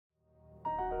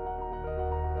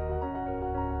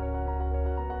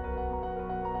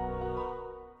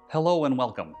Hello and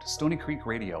welcome to Stony Creek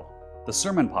Radio, the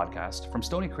sermon podcast from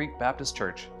Stony Creek Baptist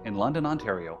Church in London,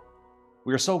 Ontario.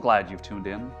 We are so glad you've tuned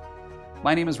in.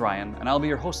 My name is Ryan, and I'll be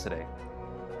your host today.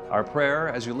 Our prayer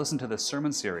as you listen to this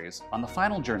sermon series on the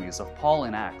final journeys of Paul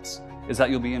in Acts is that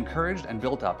you'll be encouraged and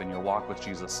built up in your walk with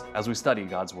Jesus as we study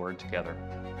God's Word together.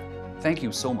 Thank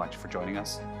you so much for joining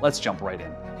us. Let's jump right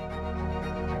in.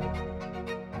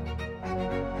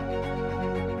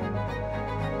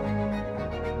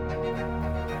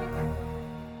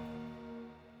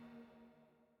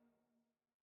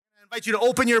 I invite you to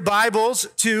open your Bibles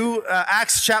to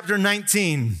Acts chapter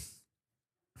 19.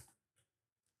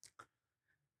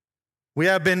 We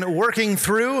have been working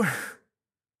through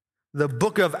the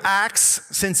book of Acts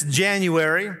since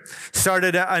January.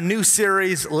 Started a new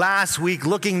series last week,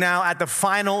 looking now at the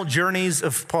final journeys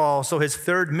of Paul. So his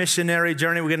third missionary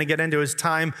journey. We're going to get into his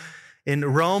time in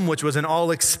Rome, which was an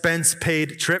all-expense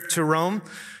paid trip to Rome.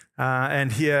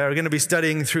 And we're going to be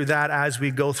studying through that as we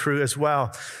go through as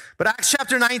well. But Acts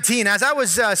chapter 19, as I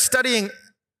was studying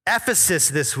Ephesus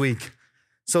this week,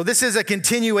 so this is a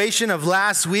continuation of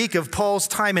last week of Paul's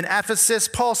time in Ephesus.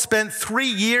 Paul spent 3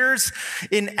 years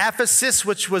in Ephesus,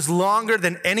 which was longer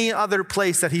than any other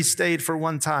place that he stayed for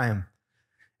one time.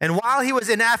 And while he was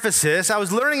in Ephesus, I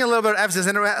was learning a little bit about Ephesus,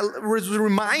 and it was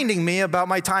reminding me about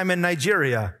my time in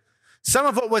Nigeria. Some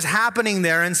of what was happening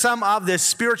there and some of this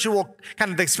spiritual,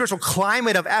 kind of the spiritual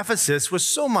climate of Ephesus was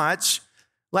so much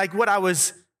like what I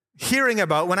was hearing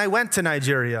about when I went to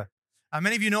Nigeria.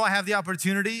 Many of you know I have the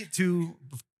opportunity to,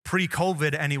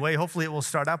 pre-COVID anyway, hopefully it will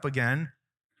start up again,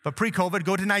 but pre-COVID,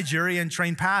 go to Nigeria and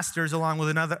train pastors along with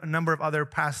a number of other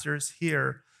pastors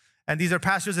here. And these are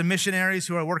pastors and missionaries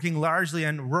who are working largely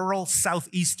in rural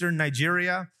southeastern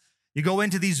Nigeria. You go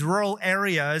into these rural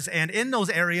areas, and in those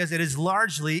areas, it is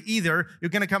largely you're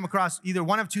going to come across either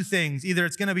one of two things. Either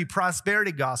it's going to be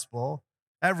prosperity gospel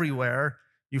everywhere.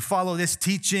 You follow this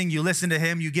teaching, you listen to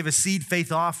him, you give a seed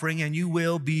faith offering, and you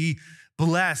will be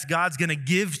blessed. God's going to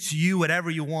give to you whatever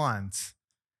you want.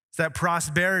 It's that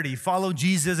prosperity. Follow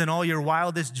Jesus and all your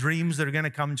wildest dreams that are going to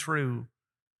come true.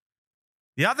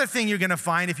 The other thing you're going to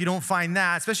find, if you don't find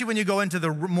that, especially when you go into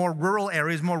the more rural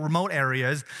areas, more remote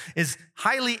areas, is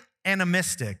highly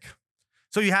animistic.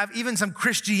 So you have even some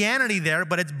Christianity there,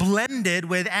 but it's blended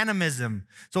with animism.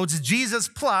 So it's Jesus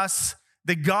plus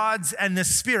the gods and the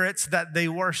spirits that they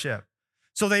worship.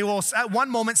 So they will at one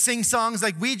moment sing songs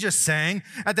like we just sang,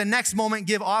 at the next moment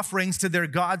give offerings to their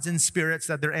gods and spirits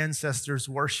that their ancestors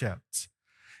worshiped.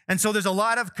 And so there's a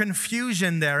lot of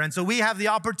confusion there. And so we have the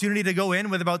opportunity to go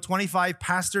in with about 25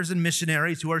 pastors and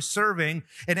missionaries who are serving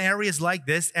in areas like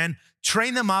this and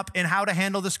train them up in how to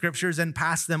handle the scriptures and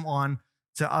pass them on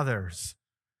to others.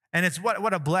 And it's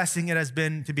what a blessing it has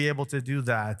been to be able to do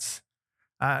that.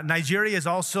 Nigeria is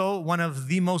also one of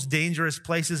the most dangerous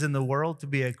places in the world to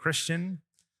be a Christian.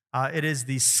 It is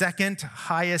the second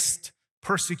highest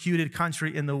persecuted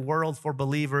country in the world for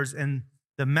believers in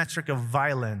the metric of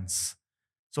violence.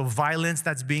 So violence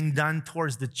that's being done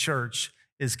towards the church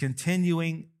is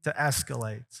continuing to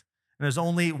escalate. And there's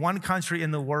only one country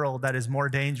in the world that is more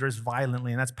dangerous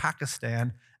violently, and that's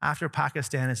Pakistan. After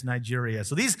Pakistan, it's Nigeria.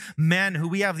 So these men who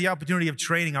we have the opportunity of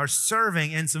training are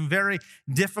serving in some very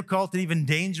difficult and even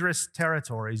dangerous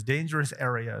territories, dangerous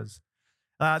areas.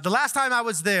 The last time I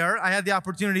was there, I had the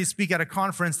opportunity to speak at a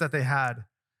conference that they had.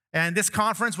 And this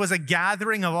conference was a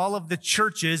gathering of all of the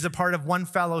churches, a part of one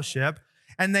fellowship.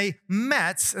 And they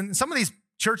met, and some of these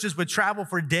churches would travel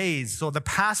for days. So the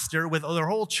pastor with their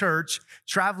whole church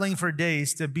traveling for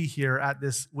days to be here at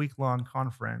this week-long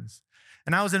conference.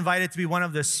 And I was invited to be one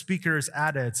of the speakers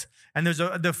at it. And there's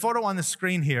the photo on the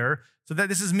screen here. So that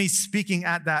this is me speaking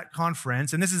at that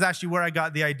conference. And this is actually where I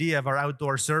got the idea of our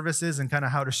outdoor services and kind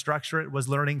of how to structure it, was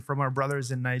learning from our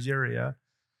brothers in Nigeria.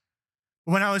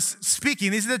 When I was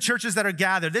speaking, these are the churches that are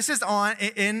gathered. This is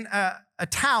in a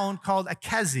town called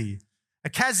Akezi.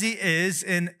 Akezi is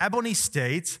in Ebonyi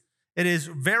State. It is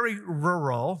very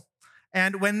rural.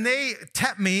 And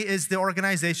TEPMI is the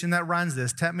organization that runs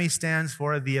this. TEPMI stands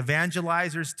for the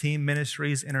Evangelizers Team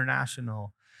Ministries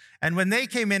International. And when they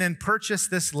came in and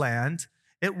purchased this land,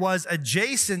 it was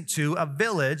adjacent to a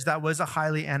village that was a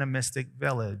highly animistic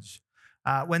village.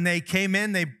 When they came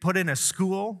in, they put in a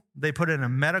school. They put in a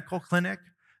medical clinic.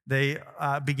 They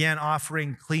began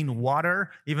offering clean water,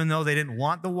 even though they didn't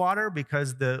want the water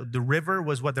because the river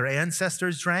was what their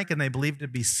ancestors drank and they believed it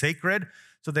to be sacred.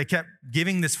 So they kept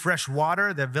giving this fresh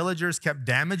water. The villagers kept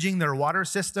damaging their water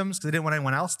systems because they didn't want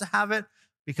anyone else to have it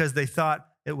because they thought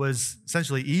it was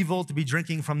essentially evil to be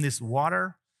drinking from this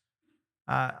water.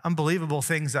 Unbelievable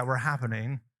things that were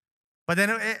happening. But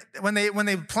then when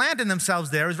they planted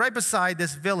themselves there, it was right beside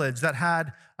this village that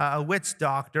had a witch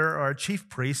doctor or a chief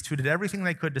priest who did everything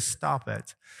they could to stop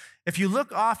it. If you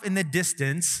look off in the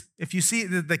distance, if you see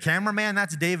the cameraman,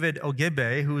 that's David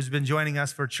Ogibe, who's been joining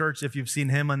us for church, if you've seen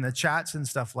him on the chats and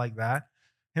stuff like that.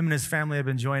 Him and his family have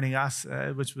been joining us,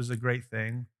 which was a great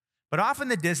thing. But off in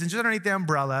the distance, just underneath the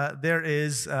umbrella, there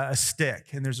is a stick,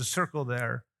 and there's a circle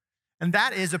there. And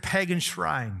that is a pagan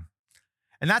shrine.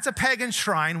 And that's a pagan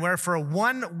shrine where for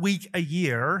 1 week a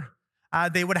year,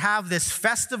 they would have this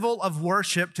festival of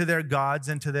worship to their gods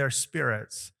and to their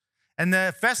spirits. And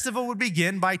the festival would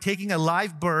begin by taking a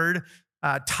live bird,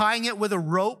 tying it with a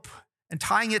rope, and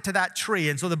tying it to that tree.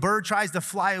 And so the bird tries to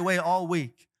fly away all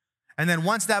week. And then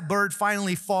once that bird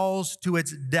finally falls to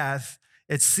its death,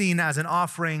 it's seen as an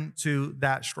offering to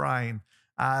that shrine.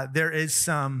 There is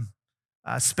some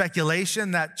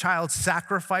speculation that child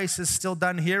sacrifice is still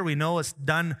done here. We know it's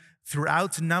done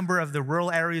throughout a number of the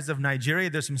rural areas of Nigeria.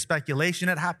 There's some speculation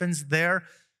that happens there,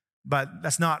 but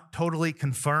that's not totally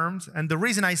confirmed. And the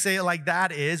reason I say it like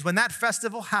that is when that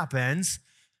festival happens,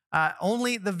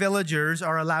 only the villagers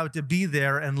are allowed to be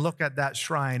there and look at that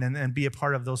shrine and be a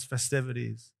part of those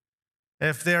festivities.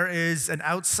 If there is an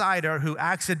outsider who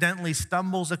accidentally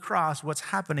stumbles across what's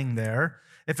happening there,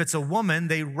 if it's a woman,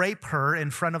 they rape her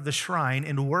in front of the shrine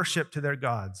in worship to their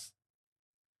gods.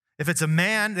 If it's a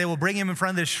man, they will bring him in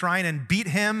front of the shrine and beat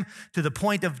him to the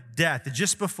point of death,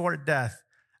 just before death,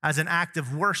 as an act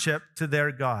of worship to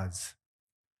their gods.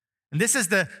 And this is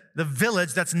the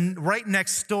village that's right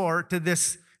next door to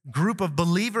this group of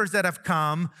believers that have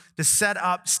come to set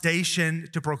up station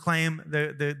to proclaim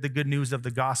the good news of the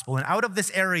gospel. And out of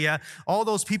this area, all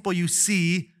those people you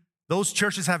see, those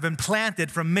churches have been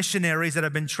planted from missionaries that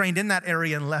have been trained in that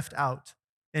area and left out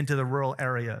into the rural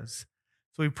areas.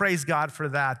 So we praise God for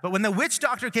that. But when the witch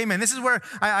doctor came in, this is where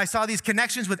I saw these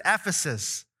connections with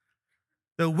Ephesus.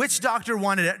 The witch doctor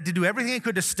wanted to do everything he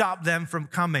could to stop them from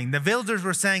coming. The villagers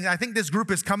were saying, I think this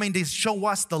group is coming to show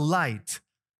us the light.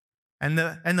 And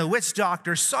the witch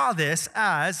doctor saw this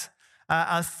as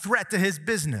a threat to his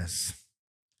business.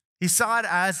 He saw it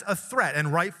as a threat,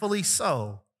 and rightfully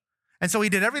so. And so he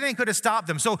did everything he could to stop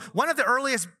them. So one of the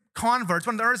earliest converts,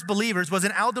 one of the earliest believers, was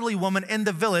an elderly woman in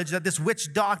the village that this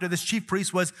witch doctor, this chief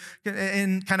priest, was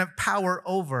in kind of power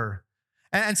over.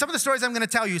 And some of the stories I'm going to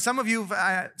tell you, some of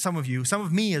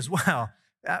me as well,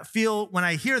 feel, when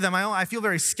I hear them, I feel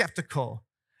very skeptical.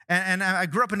 And I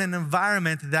grew up in an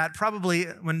environment that probably,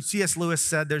 when C.S. Lewis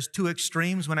said there's two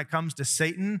extremes when it comes to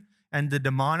Satan and the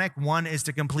demonic, one is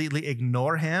to completely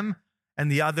ignore him,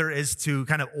 and the other is to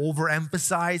kind of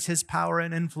overemphasize his power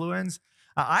and influence.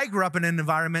 I grew up in an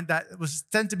environment that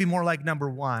tend to be more like number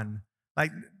one.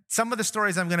 Like some of the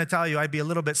stories I'm going to tell you, I'd be a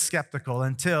little bit skeptical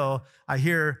until I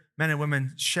hear men and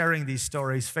women sharing these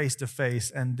stories face to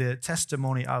face and the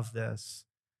testimony of this.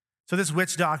 So this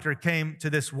witch doctor came to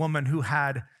this woman who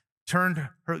had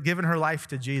given her life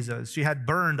to Jesus. She had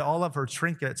burned all of her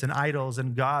trinkets and idols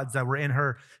and gods that were in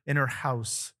her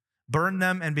house, burned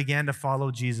them and began to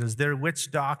follow Jesus. Their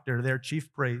witch doctor, their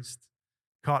chief priest,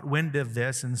 caught wind of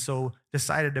this and so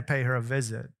decided to pay her a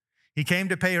visit. He came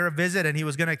to pay her a visit and he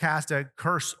was going to cast a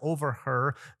curse over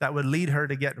her that would lead her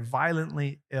to get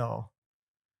violently ill.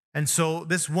 And so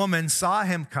this woman saw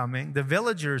him coming. The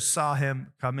villagers saw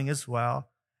him coming as well.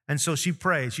 And so she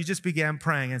prayed. She just began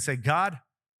praying and said, God,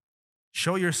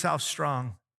 show yourself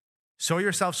strong. Show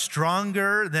yourself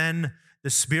stronger than the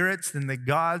spirits, than the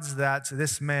gods that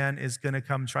this man is going to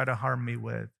come try to harm me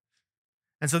with.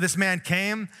 And so this man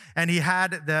came and he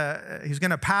was going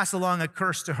to pass along a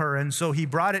curse to her. And so he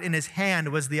brought it in his hand,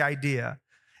 was the idea,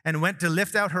 and went to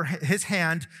lift out his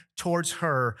hand towards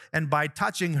her. And by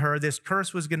touching her, this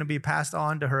curse was going to be passed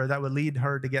on to her that would lead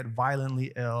her to get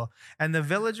violently ill. And the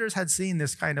villagers had seen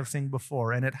this kind of thing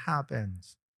before, and it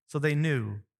happens. So they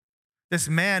knew. This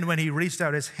man, when he reached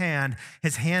out his hand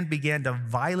began to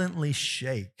violently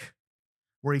shake,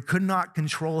 where he could not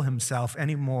control himself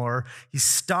anymore. He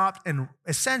stopped and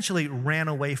essentially ran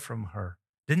away from her,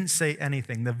 didn't say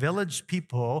anything. The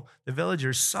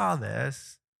villagers saw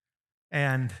this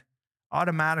and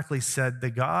automatically said, the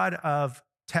God of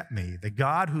Tepmi, the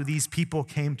God who these people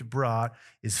came to brought,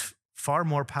 is far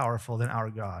more powerful than our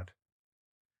God.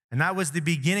 And that was the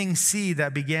beginning seed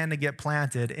that began to get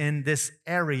planted in this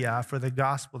area for the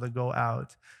gospel to go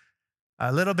out.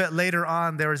 A little bit later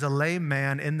on, there was a lame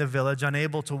man in the village,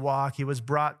 unable to walk. He was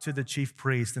brought to the chief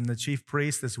priest, and the chief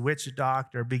priest, this witch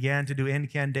doctor, began to do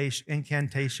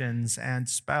incantations and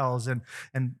spells and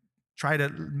try to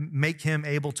make him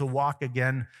able to walk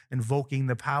again, invoking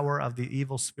the power of the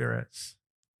evil spirits.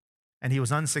 and he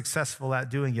was unsuccessful at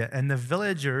doing it. And the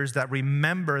villagers that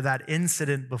remember that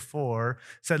incident before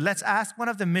said, let's ask one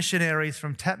of the missionaries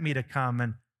from Tepmi to come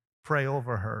and pray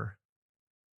over her.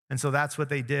 And so that's what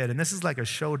they did. And this is like a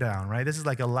showdown, right? This is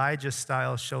like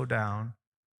Elijah-style showdown.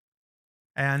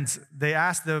 And they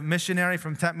asked the missionary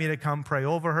from Tepmi to come pray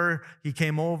over her. He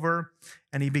came over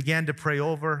and he began to pray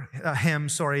over him,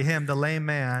 the lame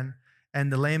man,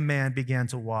 and the lame man began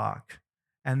to walk.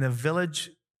 And the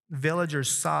villagers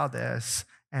saw this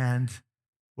and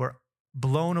were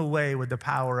blown away with the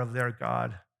power of their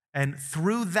God. And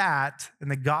through that,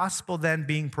 and the gospel then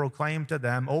being proclaimed to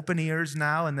them, open ears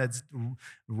now, and that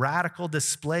radical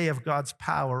display of God's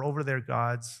power over their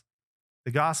gods,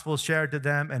 the gospel shared to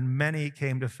them, and many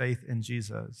came to faith in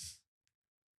Jesus.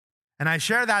 And I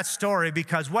share that story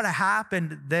because what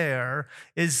happened there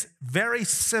is very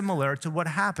similar to what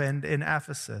happened in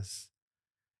Ephesus.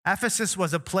 Ephesus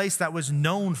was a place that was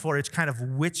known for its kind of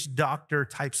witch doctor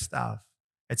type stuff.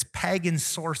 It's pagan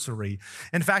sorcery.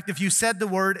 In fact, if you said the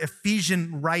word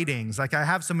Ephesian writings, like I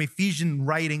have some Ephesian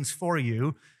writings for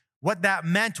you, what that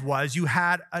meant was you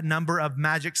had a number of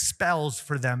magic spells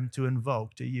for them to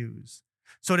invoke, to use.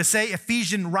 So to say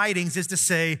Ephesian writings is to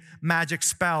say magic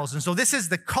spells. And so this is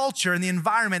the culture and the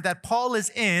environment that Paul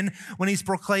is in when he's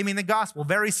proclaiming the gospel,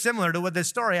 very similar to what the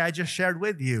story I just shared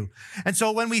with you. And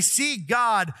so when we see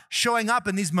God showing up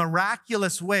in these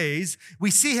miraculous ways, we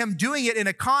see him doing it in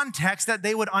a context that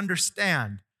they would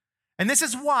understand. And this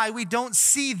is why we don't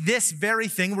see this very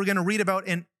thing we're going to read about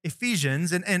in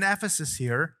Ephesians and in Ephesus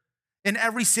here in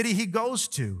every city he goes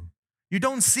to. You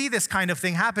don't see this kind of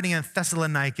thing happening in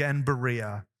Thessalonica and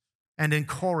Berea and in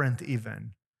Corinth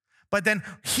even. But then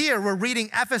here we're reading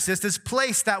Ephesus, this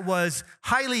place that was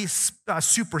highly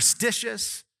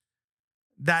superstitious,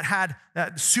 that had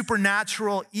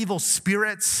supernatural evil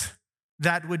spirits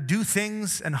that would do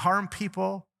things and harm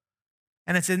people.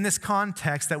 And it's in this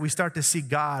context that we start to see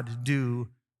God do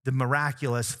the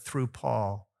miraculous through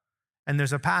Paul. And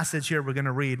there's a passage here we're going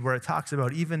to read where it talks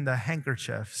about even the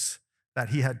handkerchiefs that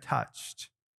he had touched.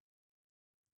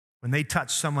 When they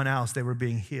touched someone else, they were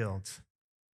being healed.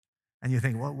 And you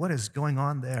think, well, what is going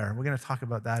on there? We're going to talk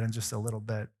about that in just a little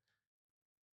bit.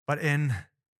 But in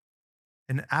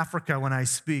Africa, when I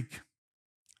speak,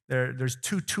 there's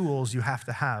two tools you have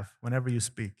to have whenever you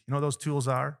speak. You know what those tools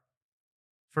are?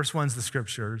 First one's the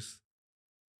scriptures.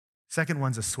 Second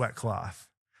one's a sweat cloth.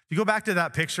 If you go back to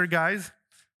that picture, guys,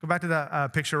 go back to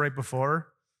that picture right before.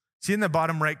 See in the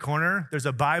bottom right corner, there's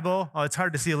a Bible. Oh, it's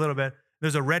hard to see a little bit.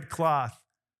 There's a red cloth.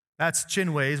 That's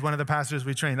Chinwei's, one of the pastors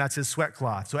we train. That's his sweat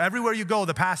cloth. So everywhere you go,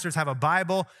 the pastors have a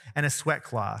Bible and a sweat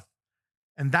cloth.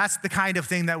 And that's the kind of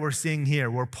thing that we're seeing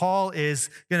here, where Paul is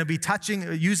going to be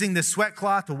using this sweat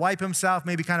cloth to wipe himself,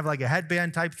 maybe kind of like a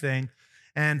headband type thing.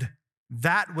 And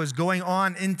that was going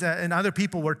on and other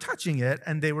people were touching it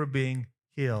and they were being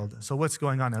healed. So what's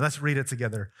going on there? Let's read it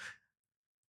together.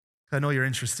 I know you're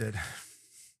interested.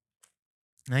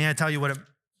 I'm going to tell you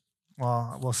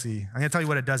we'll see. I'm going to tell you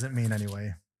what it doesn't mean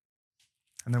anyway.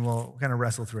 And then we'll kind of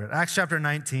wrestle through it. Acts chapter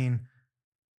 19,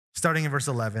 starting in verse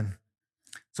 11.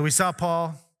 So we saw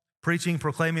Paul preaching,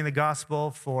 proclaiming the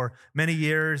gospel for many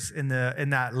years in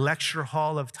that lecture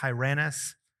hall of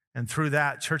Tyrannus. And through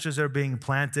that, churches are being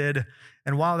planted.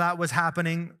 And while that was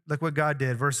happening, look what God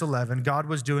did. Verse 11, God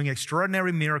was doing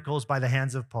extraordinary miracles by the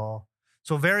hands of Paul.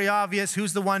 So very obvious,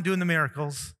 who's the one doing the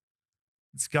miracles?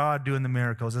 It's God doing the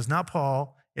miracles. It's not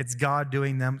Paul. It's God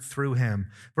doing them through him.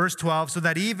 Verse 12, so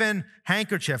that even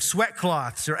handkerchiefs, sweat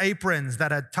cloths, or aprons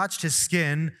that had touched his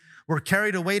skin were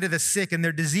carried away to the sick, and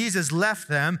their diseases left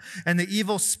them, and the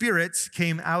evil spirits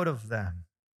came out of them.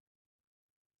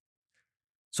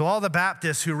 So all the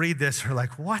Baptists who read this are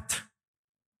like, what?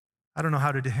 I don't know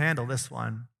how to handle this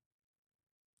one.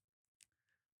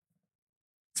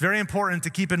 It's very important to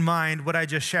keep in mind what I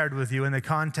just shared with you in the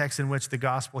context in which the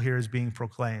gospel here is being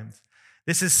proclaimed.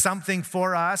 This is something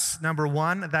for us, number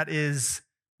one, that is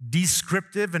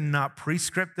descriptive and not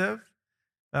prescriptive.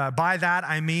 By that,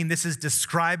 I mean this is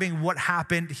describing what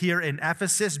happened here in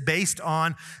Ephesus based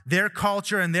on their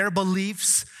culture and their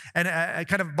beliefs. And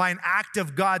kind of by an act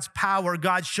of God's power,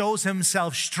 God shows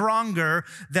himself stronger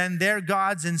than their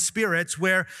gods and spirits,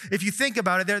 where if you think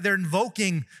about it, they're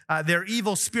invoking their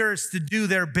evil spirits to do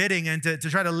their bidding and to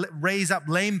try to raise up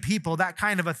lame people, that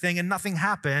kind of a thing, and nothing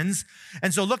happens.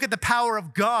 And so look at the power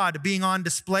of God being on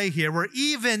display here, where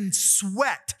even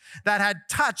sweat that had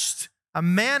touched a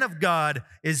man of God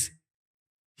is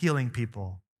healing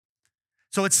people.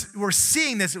 So we're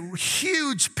seeing this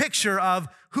huge picture of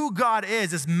who God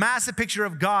is, this massive picture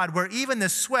of God, where even the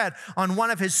sweat on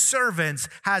one of his servants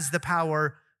has the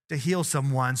power to heal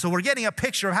someone. So we're getting a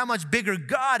picture of how much bigger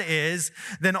God is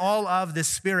than all of the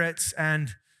spirits and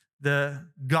the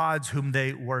gods whom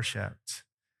they worshiped.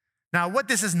 Now, what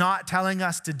this is not telling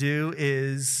us to do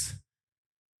is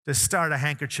to start a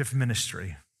handkerchief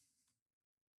ministry.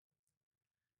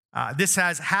 This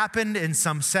has happened in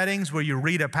some settings where you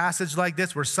read a passage like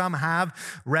this, where some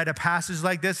have read a passage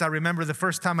like this. I remember the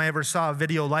first time I ever saw a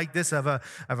video like this of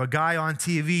a guy on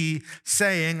TV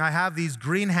saying, I have these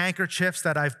green handkerchiefs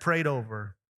that I've prayed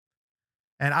over,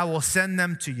 and I will send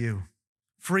them to you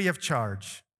free of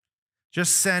charge.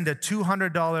 Just send a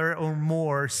 $200 or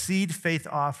more seed faith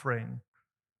offering,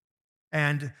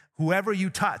 and whoever you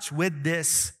touch with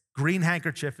this green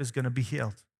handkerchief is going to be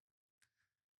healed.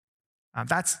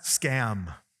 That's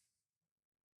scam.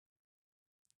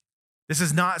 This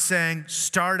is not saying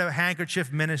start a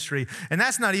handkerchief ministry. And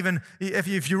that's not even, if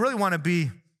you really want to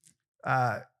be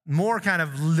more kind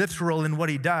of literal in what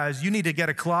he does, you need to get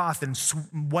a cloth and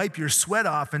wipe your sweat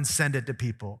off and send it to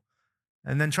people.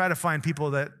 And then try to find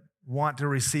people that want to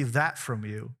receive that from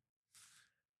you.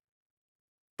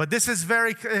 But this is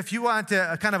if you want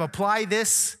to kind of apply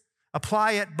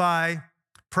it by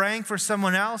praying for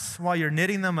someone else while you're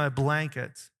knitting them a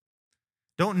blanket.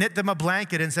 Don't knit them a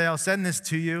blanket and say, I'll send this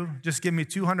to you. Just give me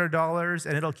 $200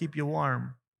 and it'll keep you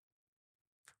warm.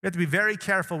 We have to be very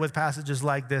careful with passages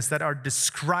like this that are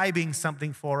describing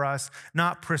something for us,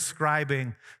 not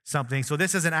prescribing something. So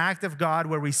this is an act of God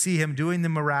where we see him doing the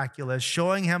miraculous,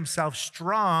 showing himself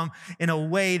strong in a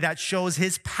way that shows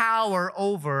his power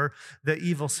over the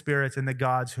evil spirits and the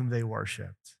gods whom they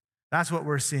worshiped. That's what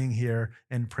we're seeing here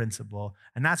in principle.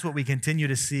 And that's what we continue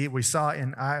to see. We saw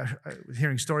in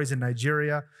hearing stories in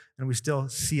Nigeria, and we still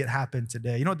see it happen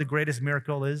today. You know what the greatest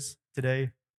miracle is today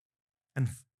and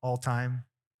all time?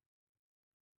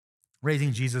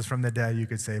 Raising Jesus from the dead, you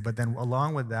could say. But then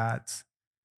along with that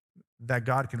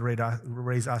God can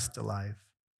raise us to life.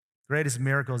 The greatest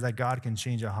miracle is that God can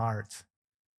change a heart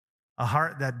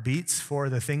that beats for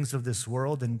the things of this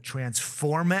world and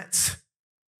transform it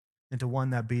into one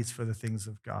that beats for the things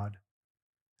of God.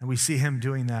 And we see him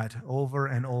doing that over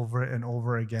and over and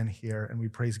over again here, and we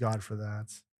praise God for that.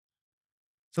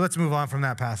 So let's move on from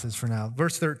that passage for now.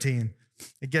 Verse 13,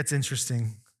 it gets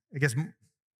interesting.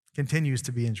 Continues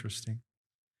to be interesting.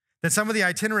 Then some of the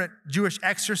itinerant Jewish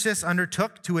exorcists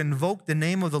undertook to invoke the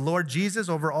name of the Lord Jesus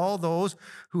over those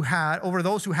who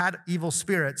had evil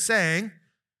spirits, saying,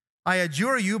 I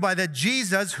adjure you by the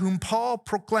Jesus whom Paul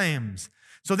proclaims.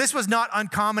 So this was not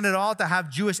uncommon at all to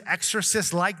have Jewish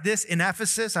exorcists like this in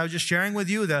Ephesus. I was just sharing with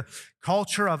you the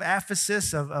culture of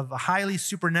Ephesus, of highly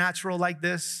supernatural like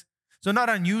this. So not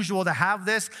unusual to have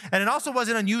this. And it also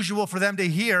wasn't unusual for them to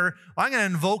hear, I'm going to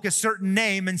invoke a certain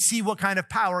name and see what kind of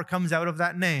power comes out of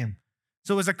that name.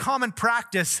 So it was a common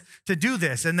practice to do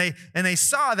this. And they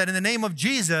saw that in the name of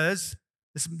Jesus,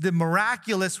 the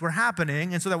miraculous were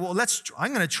happening. And so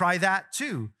I'm going to try that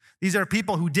too. These are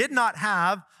people who did not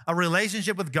have a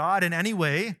relationship with God in any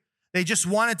way. They just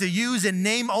wanted to use a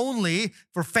name only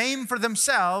for fame for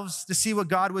themselves to see what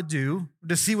God would do,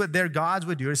 to see what their gods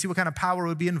would do, to see what kind of power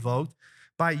would be invoked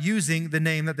by using the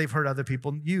name that they've heard other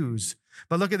people use.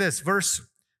 But look at this, verse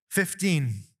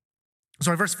 14.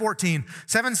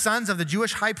 7 sons of the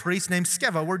Jewish high priest named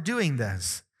Sceva were doing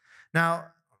this. Now,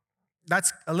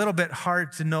 that's a little bit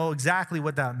hard to know exactly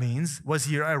what that means. Was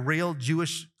he a real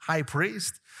Jewish high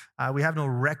priest? We have no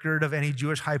record of any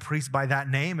Jewish high priest by that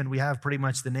name, and we have pretty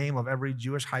much the name of every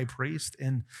Jewish high priest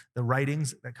in the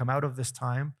writings that come out of this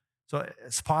time. So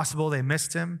it's possible they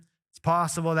missed him. It's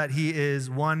possible that he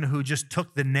is one who just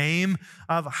took the name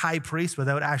of high priest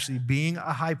without actually being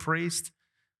a high priest.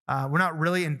 We're not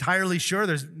really entirely sure.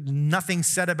 There's nothing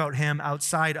said about him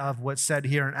outside of what's said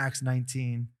here in Acts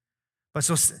 19. But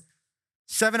so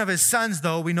 7 of his sons,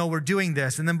 though, we know were doing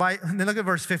this. And then look at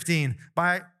verse 15.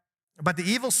 But the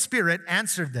evil spirit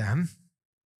answered them,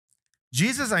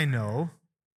 Jesus I know,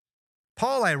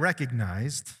 Paul I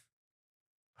recognized.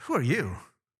 Who are you?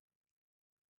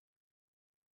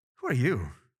 Who are you?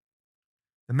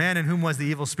 The man in whom was the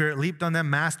evil spirit leaped on them,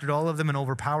 mastered all of them, and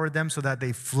overpowered them so that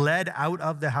they fled out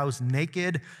of the house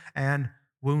naked and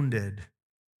wounded.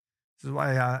 This is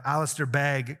why Alistair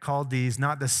Begg called these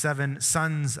not the 7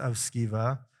 sons of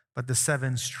Sceva, but the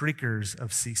 7 streakers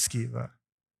of Sceva.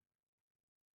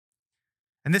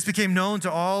 And this became known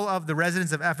to all of the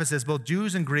residents of Ephesus, both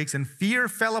Jews and Greeks, and fear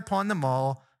fell upon them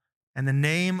all, and the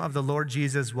name of the Lord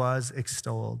Jesus was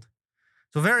extolled.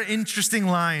 So a very interesting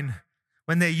line.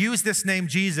 When they use this name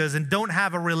Jesus and don't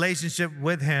have a relationship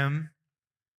with him,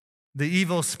 the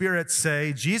evil spirits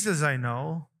say, Jesus I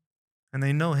know, and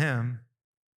they know him.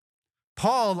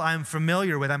 Paul, I'm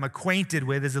familiar with, I'm acquainted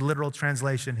with is a literal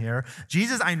translation here.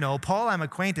 Jesus, I know. Paul, I'm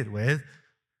acquainted with.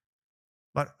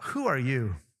 But who are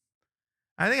you?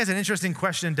 I think it's an interesting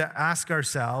question to ask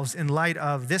ourselves in light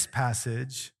of this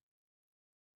passage.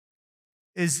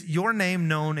 Is your name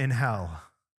known in hell?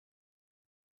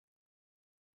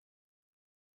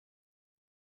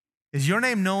 Is your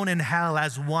name known in hell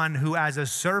as one who, as a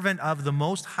servant of the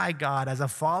Most High God, as a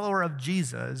follower of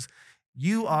Jesus,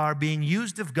 you are being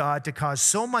used of God to cause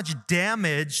so much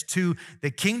damage to the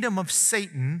kingdom of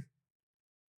Satan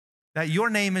that your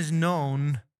name is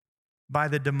known by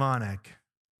the demonic?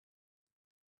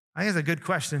 I think it's a good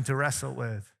question to wrestle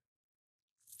with.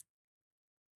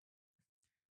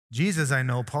 Jesus I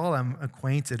know, Paul I'm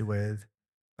acquainted with.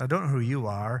 I don't know who you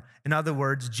are. In other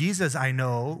words, Jesus I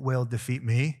know will defeat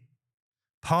me.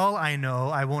 Paul I know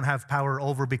I won't have power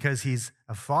over because he's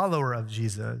a follower of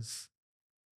Jesus.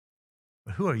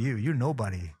 But who are you? You're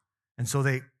nobody. And so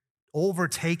they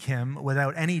overtake him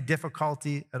without any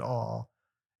difficulty at all.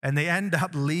 And they end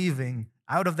up leaving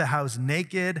out of the house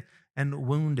naked and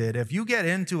wounded. If you get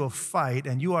into a fight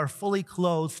and you are fully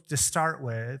clothed to start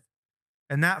with,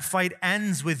 and that fight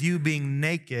ends with you being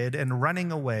naked and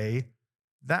running away,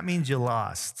 that means you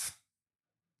lost.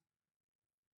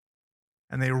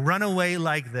 And they run away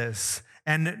like this.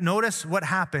 And notice what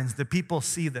happens. The people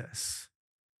see this.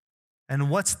 And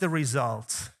what's the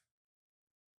result?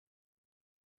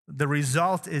 The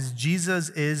result is Jesus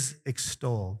is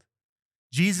extolled.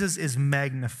 Jesus is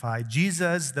magnified.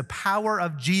 Jesus, the power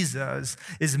of Jesus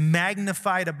is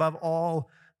magnified above all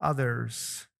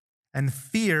others. And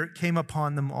fear came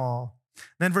upon them all.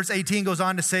 Then verse 18 goes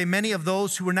on to say, many of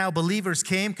those who were now believers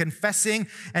came confessing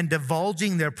and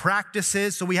divulging their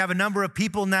practices. So we have a number of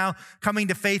people now coming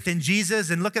to faith in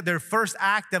Jesus, and look at their first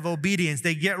act of obedience.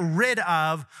 They get rid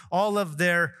of all of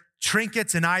their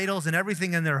trinkets and idols and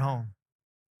everything in their home.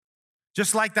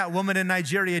 Just like that woman in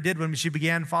Nigeria did when she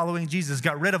began following Jesus,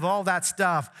 got rid of all that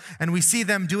stuff. And we see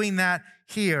them doing that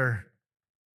here.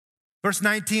 Verse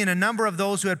 19, a number of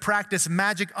those who had practiced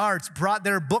magic arts brought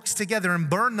their books together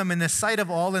and burned them in the sight of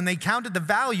all, and they counted the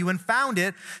value and found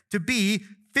it to be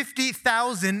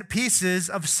 50,000 pieces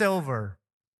of silver.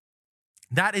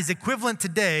 That is equivalent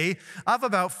today of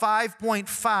about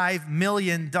 $5.5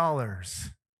 million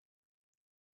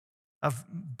of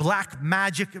black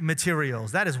magic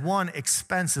materials. That is one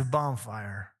expensive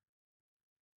bonfire.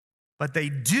 But they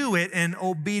do it in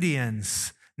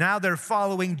obedience. Now they're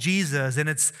following Jesus, and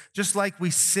it's just like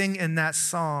we sing in that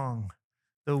song.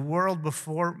 The world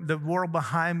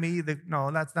behind me. No,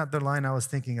 that's not the line I was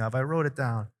thinking of. I wrote it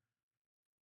down.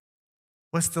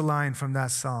 What's the line from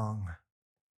that song?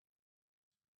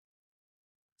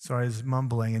 Sorry, I was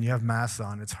mumbling, and you have masks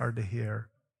on. It's hard to hear.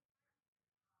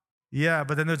 Yeah,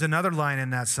 but then there's another line in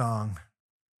that song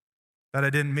that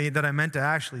I meant to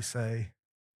actually say.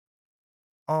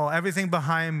 Oh, everything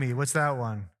behind me. What's that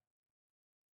one?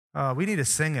 Oh, we need to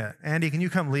sing it. Andy, can you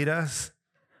come lead us?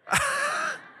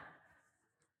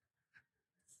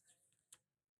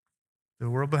 The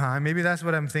world behind. Maybe that's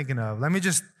what I'm thinking of. Let me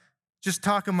just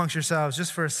talk amongst yourselves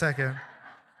just for a second.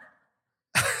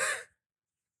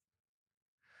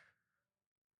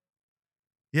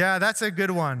 Yeah, that's a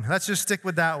good one. Let's just stick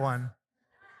with that one.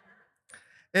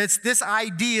 It's this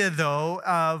idea, though,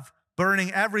 of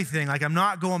burning everything, like I'm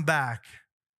not going back.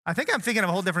 I think I'm thinking of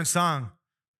a whole different song.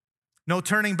 No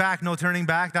turning back,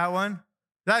 that one.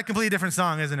 That's a completely different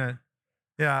song, isn't it?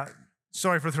 Yeah,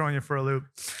 sorry for throwing you for a loop.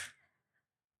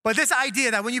 But this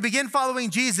idea that when you begin following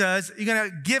Jesus, you're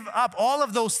going to give up all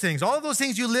of those things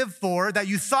you live for that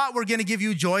you thought were going to give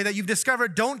you joy, that you've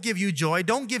discovered don't give you joy,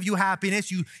 don't give you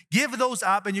happiness. You give those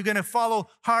up and you're going to follow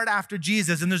hard after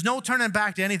Jesus. And there's no turning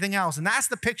back to anything else. And that's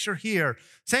the picture here.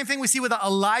 Same thing we see with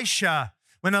Elisha.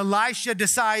 When Elisha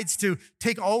decides to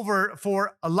take over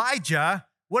for Elijah,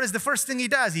 what is the first thing he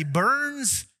does? He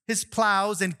burns his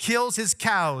plows and kills his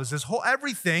cows,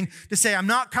 everything to say, I'm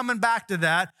not coming back to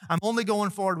that. I'm only going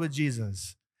forward with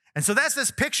Jesus. And so that's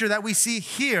this picture that we see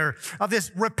here of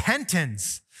this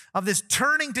repentance, of this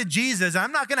turning to Jesus.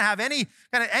 I'm not going to have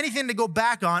anything to go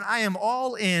back on. I am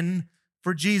all in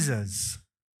for Jesus.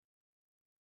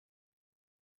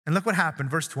 And look what happened.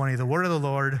 Verse 20, the word of the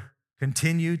Lord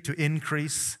continued to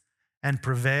increase and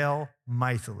prevail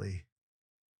mightily.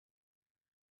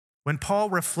 When Paul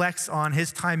reflects on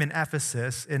his time in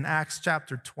Ephesus in Acts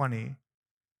chapter 20,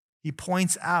 he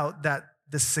points out that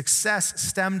the success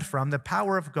stemmed from the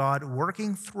power of God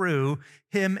working through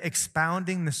him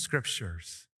expounding the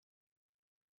scriptures.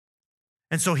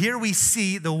 And so here we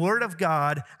see the word of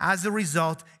God as a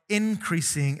result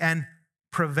increasing and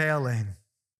prevailing.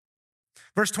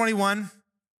 Verse 21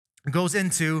 goes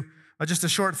into Just a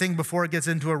short thing before it gets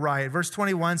into a riot. Verse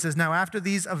 21 says, now after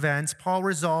these events, Paul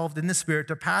resolved in the Spirit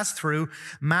to pass through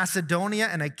Macedonia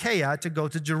and Achaia to go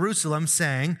to Jerusalem,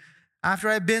 saying, after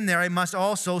I've been there, I must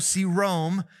also see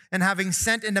Rome. And having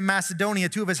sent into Macedonia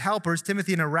two of his helpers,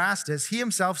 Timothy and Erastus, he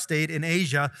himself stayed in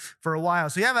Asia for a while.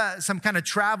 So you have some kind of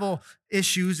travel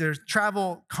issues. There's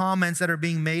travel comments that are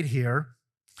being made here.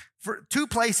 For two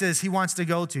places he wants to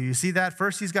go to. You see that?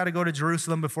 First, he's got to go to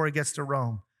Jerusalem before he gets to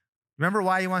Rome. Remember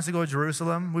why he wants to go to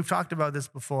Jerusalem? We've talked about this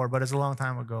before, but it's a long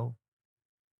time ago.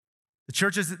 The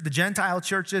churches, the Gentile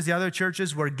churches, the other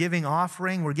churches were giving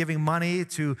offering, were giving money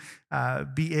to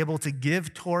be able to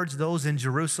give towards those in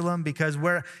Jerusalem, because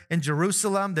where in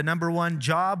Jerusalem, the number one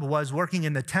job was working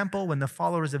in the temple. When the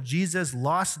followers of Jesus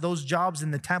lost those jobs in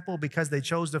the temple because they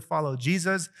chose to follow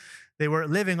Jesus, they were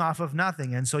living off of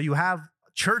nothing. And so you have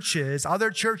churches, other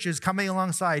churches coming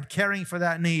alongside, caring for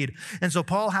that need. And so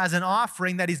Paul has an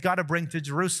offering that he's got to bring to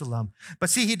Jerusalem. But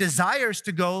see, he desires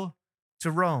to go to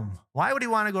Rome. Why would he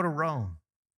want to go to Rome?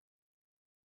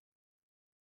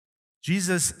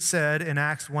 Jesus said in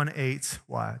Acts 1:8,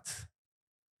 what?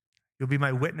 You'll be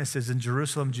my witnesses in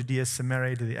Jerusalem, Judea,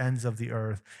 Samaria, to the ends of the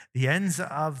earth. The ends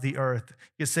of the earth.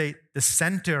 You say the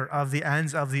center of the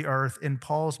ends of the earth in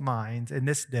Paul's mind in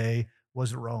this day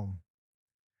was Rome.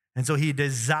 And so he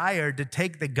desired to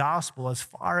take the gospel as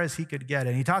far as he could get.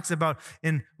 And he talks about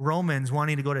in Romans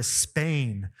wanting to go to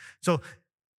Spain. So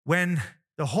when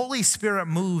the Holy Spirit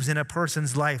moves in a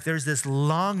person's life, there's this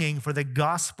longing for the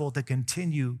gospel to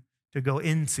continue to go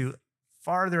into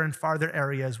farther and farther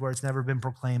areas where it's never been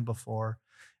proclaimed before.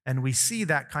 And we see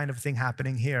that kind of thing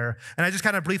happening here. And I just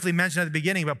kind of briefly mentioned at the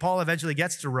beginning, but Paul eventually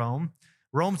gets to Rome.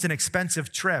 Rome's an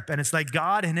expensive trip, and it's like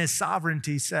God in his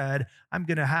sovereignty said, I'm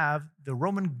going to have the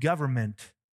Roman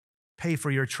government pay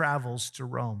for your travels to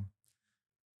Rome.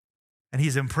 And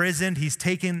he's imprisoned. He's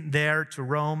taken there to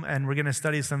Rome, and we're going to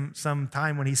study some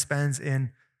time when he spends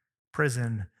in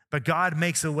prison. But God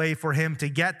makes a way for him to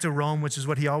get to Rome, which is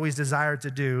what he always desired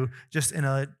to do, just in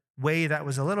a way that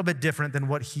was a little bit different than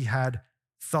what he had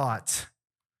thought.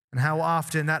 And how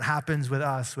often that happens with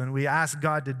us when we ask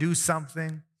God to do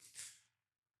something,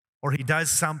 or he does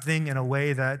something in a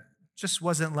way that just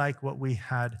wasn't like what we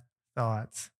had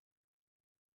thought.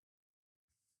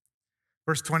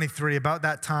 Verse 23, about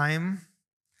that time,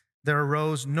 there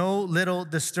arose no little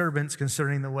disturbance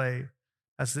concerning the way.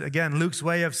 That's, again, Luke's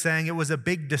way of saying it was a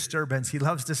big disturbance. He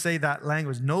loves to say that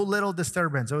language, no little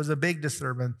disturbance. It was a big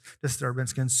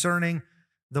disturbance concerning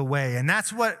the way. And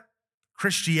that's what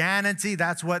Christianity,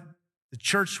 that's what the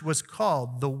church was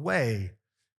called, the way.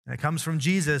 And it comes from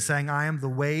Jesus saying, I am the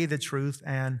way, the truth,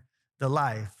 and the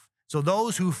life. So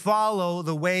those who follow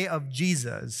the way of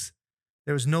Jesus,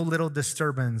 there was no little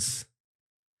disturbance.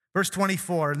 Verse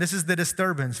 24, and this is the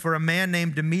disturbance. For a man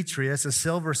named Demetrius, a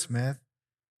silversmith,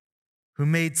 who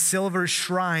made silver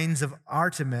shrines of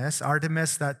Artemis.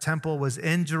 Artemis, that temple was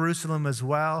in Jerusalem as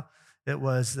well. It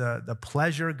was the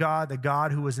pleasure god, the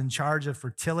god who was in charge of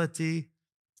fertility.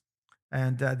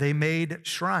 And they made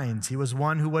shrines. He was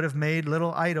one who would have made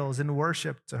little idols and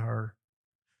worship to her.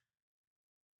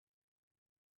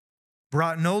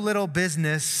 Brought no little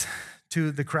business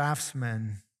to the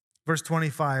craftsmen. Verse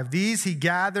 25, these he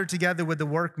gathered together with the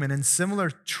workmen in similar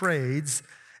trades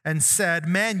and said,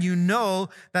 men, you know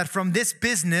that from this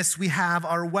business we have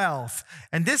our wealth.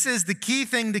 And this is the key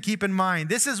thing to keep in mind.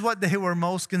 This is what they were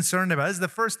most concerned about. This is the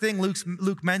first thing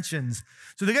Luke mentions.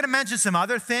 So they're going to mention some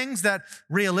other things that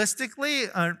realistically,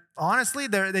 honestly,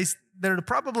 they're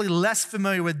probably less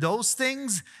familiar with those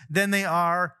things than they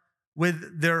are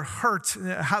with their hurt,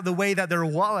 how the way that their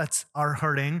wallets are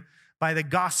hurting by the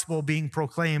gospel being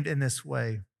proclaimed in this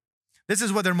way. This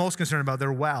is what they're most concerned about,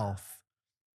 their wealth.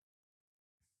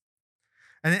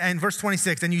 And verse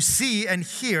 26, and you see and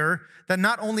hear that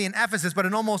not only in Ephesus, but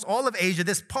in almost all of Asia,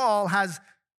 this Paul has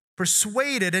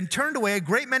persuaded and turned away a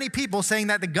great many people, saying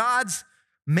that the gods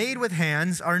made with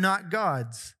hands are not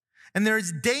gods. And there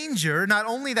is danger, not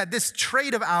only that this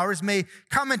trade of ours may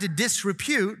come into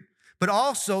disrepute, but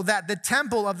also that the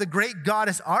temple of the great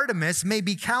goddess Artemis may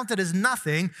be counted as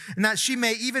nothing, and that she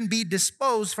may even be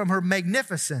disposed from her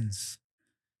magnificence,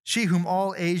 she whom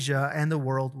all Asia and the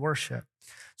world worship.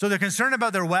 So they're concerned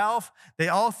about their wealth. They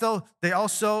also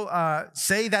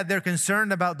say that they're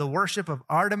concerned about the worship of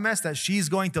Artemis, that she's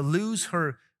going to lose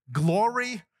her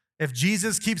glory if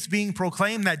Jesus keeps being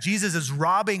proclaimed, that Jesus is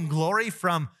robbing glory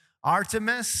from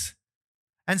Artemis.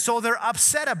 And so they're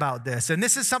upset about this. And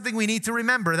this is something we need to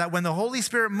remember, that when the Holy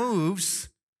Spirit moves,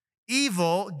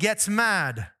 evil gets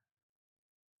mad.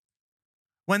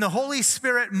 When the Holy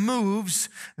Spirit moves,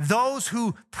 those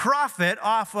who profit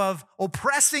off of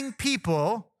oppressing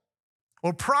people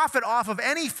or profit off of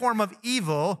any form of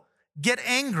evil, get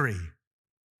angry.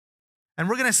 And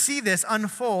we're going to see this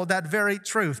unfold, that very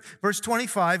truth. Verse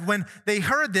 25, when they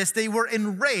heard this, they were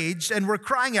enraged and were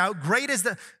crying out, great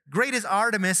is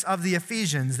Artemis of the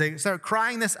Ephesians. They start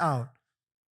crying this out.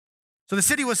 So the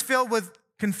city was filled with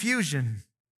confusion,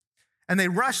 and they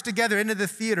rushed together into the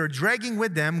theater, dragging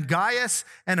with them Gaius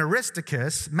and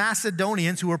Aristarchus,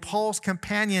 Macedonians who were Paul's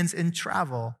companions in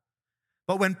travel.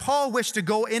 But when Paul wished to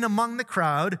go in among the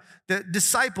crowd, the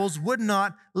disciples would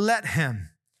not let him.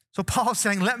 So Paul's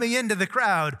saying, let me into the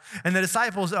crowd. And the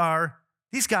disciples are,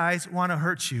 these guys want to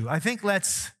hurt you. I think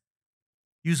let's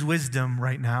use wisdom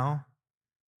right now,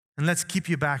 and let's keep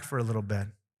you back for a little bit.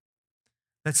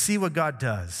 Let's see what God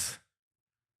does.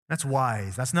 That's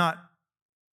wise. That's not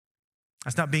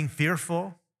being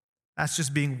fearful. That's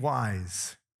just being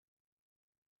wise.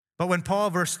 But when Paul,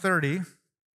 verse 31,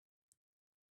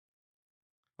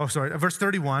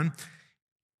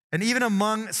 and even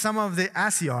among some of the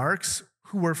Asiarchs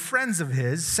who were friends of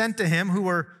his, sent to him who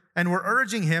were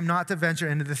urging him not to venture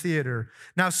into the theater.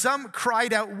 Now some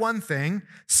cried out one thing,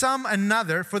 some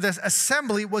another, for this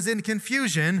assembly was in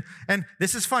confusion. And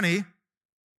this is funny.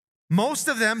 Most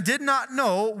of them did not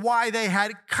know why they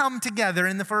had come together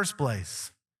in the first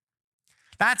place.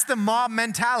 That's the mob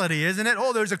mentality, isn't it?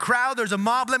 Oh, there's a crowd, there's a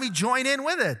mob, let me join in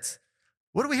with it.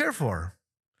 What are we here for?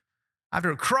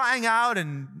 After crying out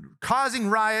and causing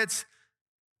riots,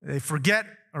 they forget,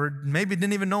 or maybe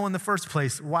didn't even know in the first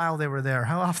place while they were there.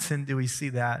 How often do we see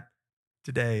that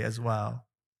today as well?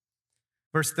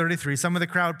 Verse 33, some of the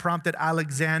crowd prompted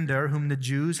Alexander, whom the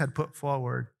Jews had put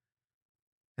forward.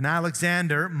 And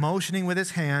Alexander, motioning with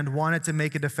his hand, wanted to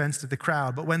make a defense to the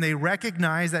crowd. But when they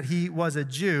recognized that he was a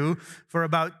Jew, for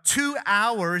about 2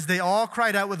 hours, they all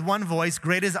cried out with one voice,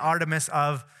 great is Artemis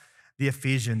of the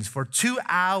Ephesians. For 2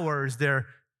 hours, they're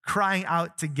crying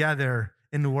out together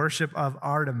in the worship of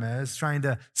Artemis, trying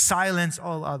to silence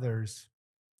all others.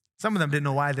 Some of them didn't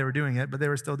know why they were doing it, but they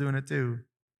were still doing it too.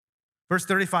 Verse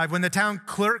 35, when the town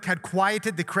clerk had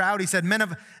quieted the crowd, he said, men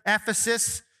of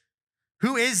Ephesus,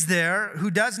 who is there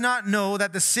who does not know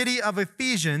that the city of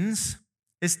Ephesians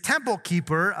is temple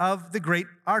keeper of the great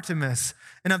Artemis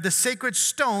and of the sacred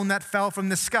stone that fell from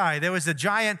the sky? There was a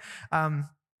giant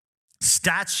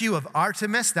statue of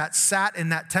Artemis that sat in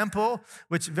that temple,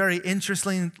 which very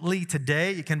interestingly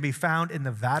today it can be found in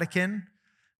the Vatican.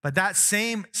 But that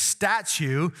same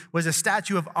statue was a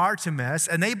statue of Artemis,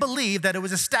 and they believed that it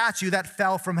was a statue that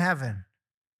fell from heaven.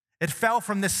 It fell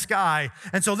from the sky.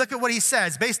 And so look at what he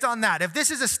says based on that. If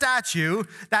this is a statue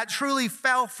that truly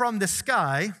fell from the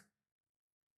sky,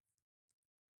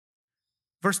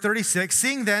 verse 36,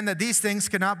 seeing then that these things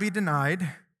cannot be denied,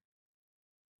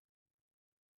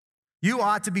 you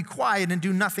ought to be quiet and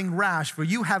do nothing rash, for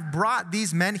you have brought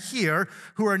these men here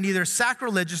who are neither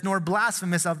sacrilegious nor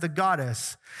blasphemous of the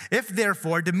goddess. If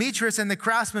therefore Demetrius and the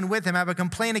craftsmen with him have a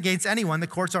complaint against anyone, the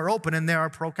courts are open and there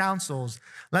are proconsuls.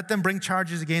 Let them bring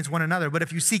charges against one another. But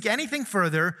if you seek anything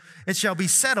further, it shall be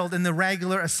settled in the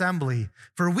regular assembly.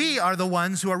 For we are the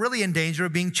ones who are really in danger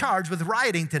of being charged with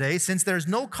rioting today, since there's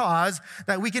no cause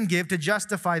that we can give to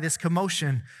justify this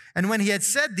commotion. And when he had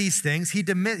said these things, he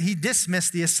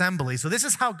dismissed the assembly. So this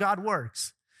is how God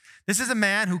works. This is a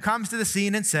man who comes to the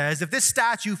scene and says, if this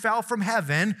statue fell from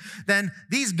heaven, then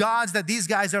these gods that these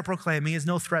guys are proclaiming is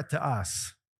no threat to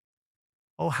us.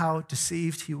 Oh, how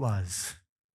deceived he was.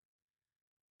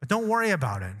 But don't worry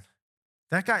about it.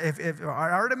 That guy, if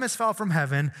Artemis fell from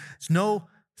heaven, it's no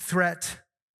threat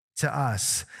to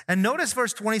us. And notice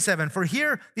verse 27, for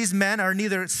here these men are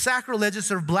neither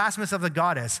sacrilegious or blasphemous of the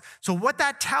goddess. So what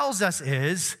that tells us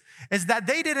is that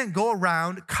they didn't go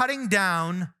around cutting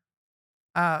down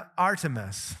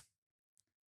Artemis.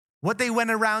 What they went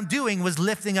around doing was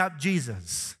lifting up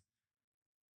Jesus.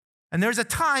 And there's a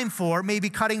time for maybe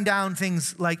cutting down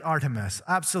things like Artemis,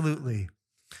 absolutely.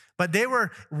 But they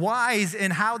were wise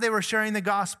in how they were sharing the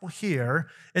gospel here,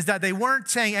 is that they weren't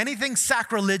saying anything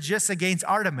sacrilegious against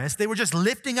Artemis. They were just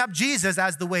lifting up Jesus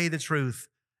as the way, the truth,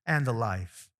 and the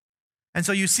life. And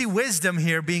so you see wisdom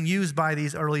here being used by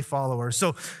these early followers.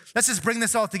 So let's just bring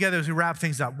this all together as we wrap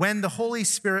things up. When the Holy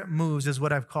Spirit moves is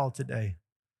what I've called today.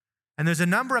 And there's a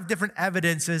number of different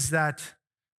evidences that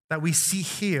we see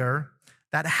here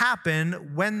that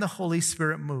happen when the Holy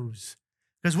Spirit moves.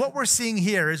 Because what we're seeing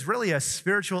here is really a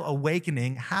spiritual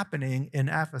awakening happening in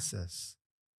Ephesus.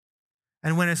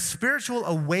 And when a spiritual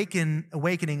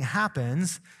awakening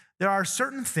happens, there are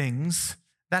certain things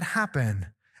that happen.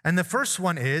 And the first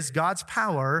one is God's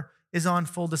power is on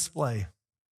full display.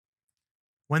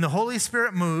 When the Holy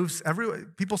Spirit moves,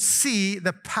 people see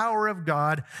the power of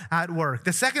God at work.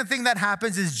 The second thing that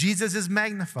happens is Jesus is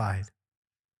magnified.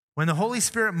 When the Holy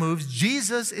Spirit moves,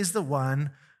 Jesus is the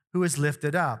one who is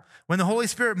lifted up. When the Holy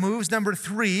Spirit moves, number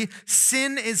 3,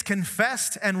 sin is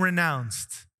confessed and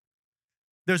renounced.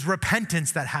 There's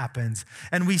repentance that happens.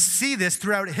 And we see this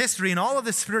throughout history in all of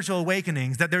the spiritual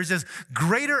awakenings, that there's this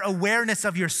greater awareness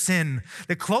of your sin.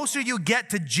 The closer you get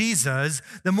to Jesus,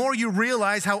 the more you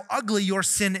realize how ugly your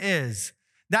sin is.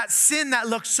 That sin that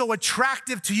looked so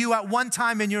attractive to you at one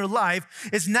time in your life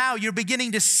is now you're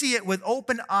beginning to see it with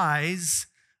open eyes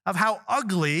of how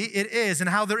ugly it is and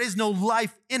how there is no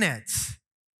life in it.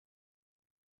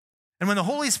 And when the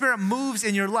Holy Spirit moves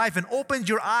in your life and opens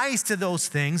your eyes to those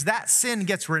things, that sin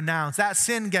gets renounced. That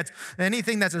sin gets,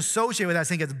 anything that's associated with that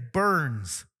sin gets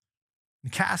burns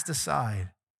and cast aside.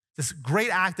 This great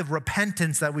act of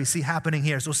repentance that we see happening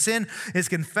here. So sin is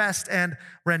confessed and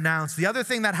renounced. The other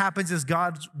thing that happens is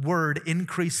God's word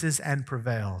increases and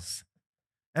prevails.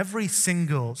 Every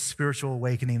single spiritual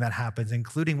awakening that happens,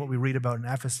 including what we read about in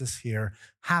Ephesus here,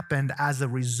 happened as a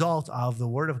result of the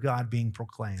word of God being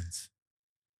proclaimed.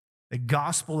 The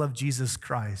gospel of Jesus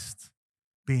Christ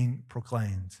being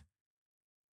proclaimed.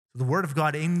 The word of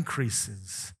God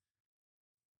increases.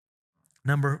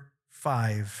 Number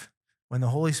 5, when the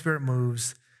Holy Spirit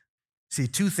moves, see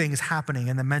 2 things happening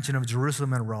in the mention of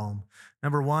Jerusalem and Rome.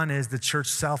 Number 1 is the church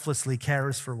selflessly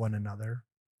cares for one another.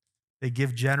 They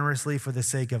give generously for the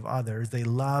sake of others. They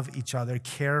love each other,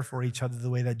 care for each other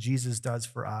the way that Jesus does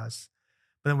for us.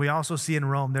 But then we also see in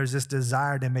Rome, there's this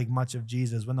desire to make much of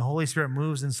Jesus. When the Holy Spirit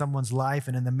moves in someone's life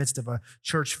and in the midst of a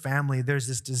church family, there's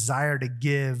this desire to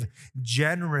give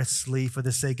generously for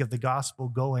the sake of the gospel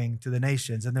going to the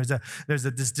nations. And there's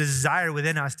this desire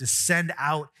within us to send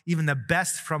out even the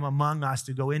best from among us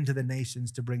to go into the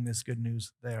nations to bring this good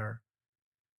news there.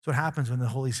 That's what happens when the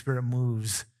Holy Spirit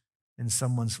moves in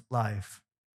someone's life.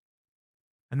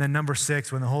 And then number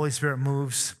 6, when the Holy Spirit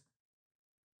moves,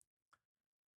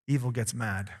 evil gets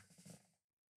mad.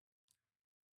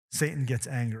 Satan gets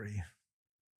angry.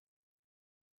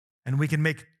 And we can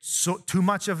make too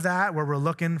much of that where we're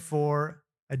looking for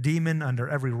a demon under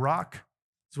every rock.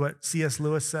 That's what C.S.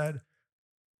 Lewis said.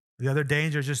 The other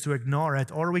danger is just to ignore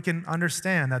it. Or we can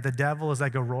understand that the devil is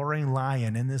like a roaring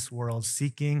lion in this world,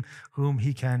 seeking whom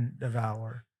he can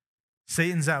devour.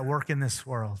 Satan's at work in this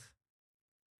world.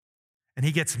 And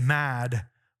he gets mad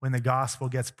when the gospel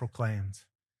gets proclaimed.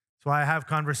 So I have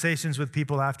conversations with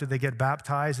people after they get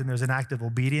baptized, and there's an act of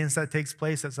obedience that takes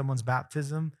place at someone's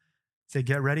baptism. Say,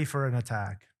 get ready for an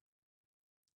attack.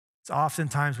 It's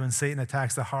oftentimes when Satan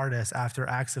attacks the hardest after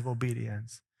acts of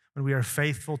obedience. When we are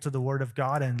faithful to the word of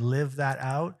God and live that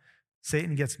out,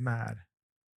 Satan gets mad.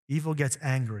 Evil gets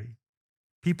angry.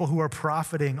 People who are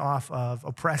profiting off of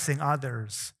oppressing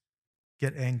others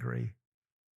get angry.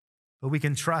 But we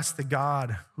can trust the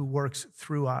God who works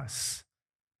through us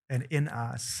and in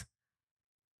us,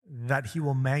 that he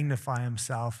will magnify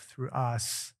himself through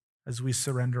us as we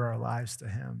surrender our lives to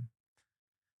him.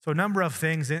 So a number of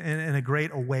things in a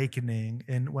great awakening,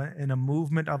 in a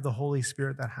movement of the Holy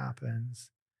Spirit that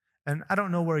happens. And I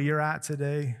don't know where you're at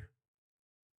today.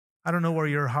 I don't know where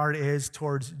your heart is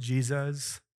towards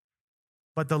Jesus.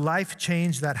 But the life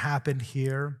change that happened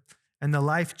here, and the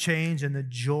life change and the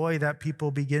joy that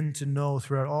people begin to know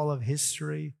throughout all of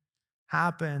history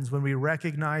happens when we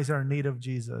recognize our need of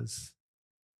Jesus.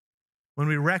 When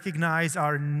we recognize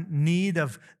our need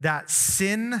of that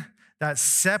sin that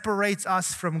separates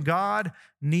us from God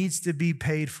needs to be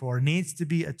paid for, needs to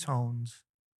be atoned.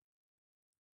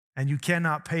 And you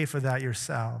cannot pay for that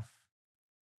yourself.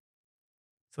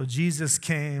 So Jesus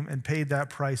came and paid that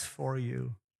price for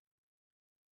you.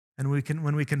 And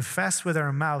when we confess with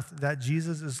our mouth that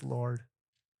Jesus is Lord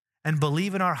and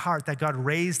believe in our heart that God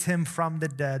raised him from the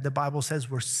dead, the Bible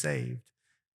says we're saved.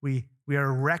 We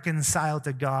are reconciled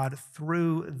to God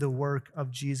through the work of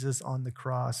Jesus on the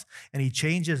cross. And he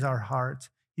changes our heart.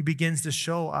 He begins to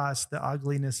show us the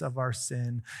ugliness of our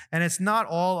sin. And it's not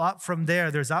all up from there.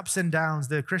 There's ups and downs.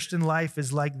 The Christian life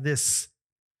is like this.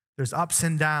 There's ups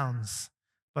and downs.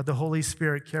 But the Holy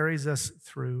Spirit carries us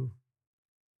through.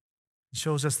 It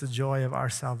shows us the joy of our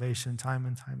salvation time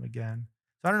and time again.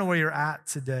 So I don't know where you're at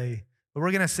today, but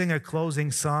we're going to sing a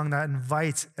closing song that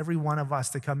invites every one of us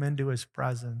to come into his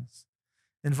presence,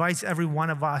 invites every one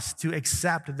of us to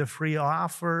accept the free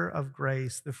offer of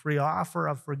grace, the free offer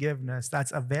of forgiveness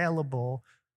that's available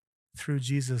through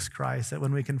Jesus Christ, that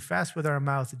when we confess with our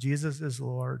mouth Jesus is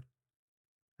Lord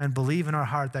and believe in our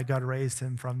heart that God raised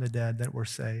him from the dead, that we're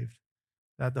saved,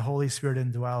 that the Holy Spirit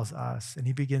indwells us and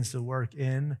he begins to work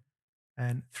in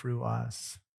and through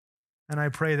us. And I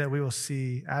pray that we will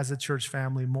see, as a church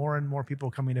family, more and more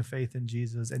people coming to faith in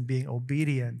Jesus and being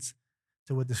obedient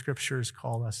to what the scriptures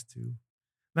call us to.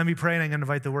 Let me pray, and I'm going to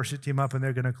invite the worship team up, and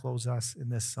they're going to close us in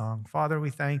this song. Father, we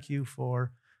thank you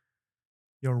for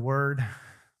your word.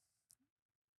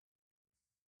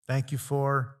 Thank you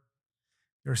for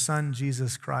your Son,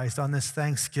 Jesus Christ. On this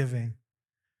Thanksgiving,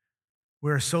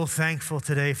 we're so thankful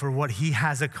today for what he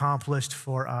has accomplished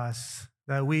for us,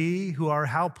 that we who are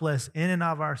helpless in and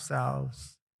of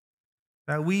ourselves,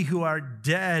 that we who are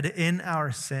dead in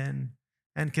our sin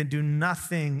and can do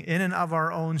nothing in and of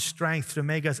our own strength to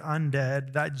make us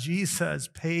undead, that Jesus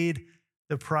paid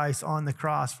the price on the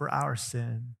cross for our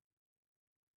sin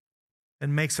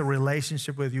and makes a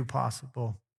relationship with you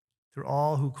possible through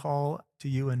all who call to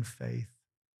you in faith.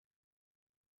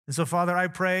 And so, Father, I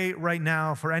pray right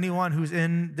now for anyone who's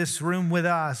in this room with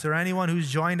us or anyone who's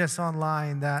joined us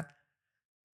online that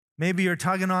maybe you're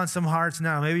tugging on some hearts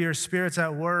now. Maybe your Spirit's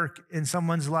at work in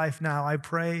someone's life now. I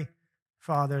pray,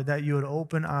 Father, that you would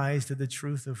open eyes to the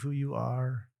truth of who you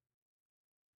are,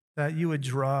 that you would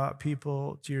draw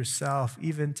people to yourself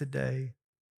even today.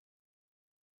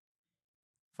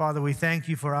 Father, we thank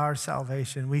you for our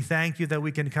salvation. We thank you that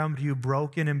we can come to you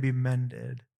broken and be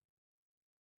mended.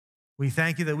 We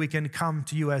thank you that we can come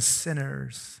to you as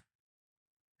sinners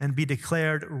and be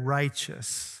declared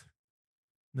righteous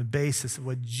on the basis of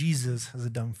what Jesus has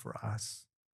done for us.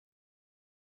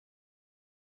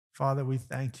 Father, we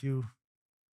thank you.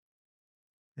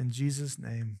 In Jesus'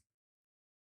 name,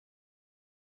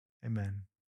 amen.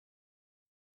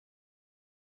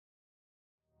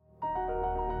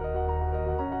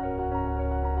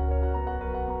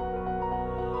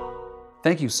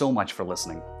 Thank you so much for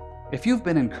listening. If you've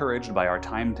been encouraged by our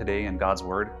time today in God's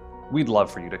Word, we'd love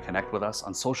for you to connect with us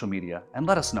on social media and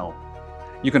let us know.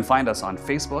 You can find us on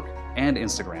Facebook and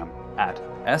Instagram at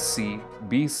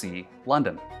SCBC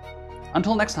London.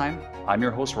 Until next time, I'm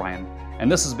your host Ryan,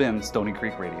 and this has been Stony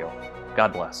Creek Radio.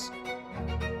 God bless.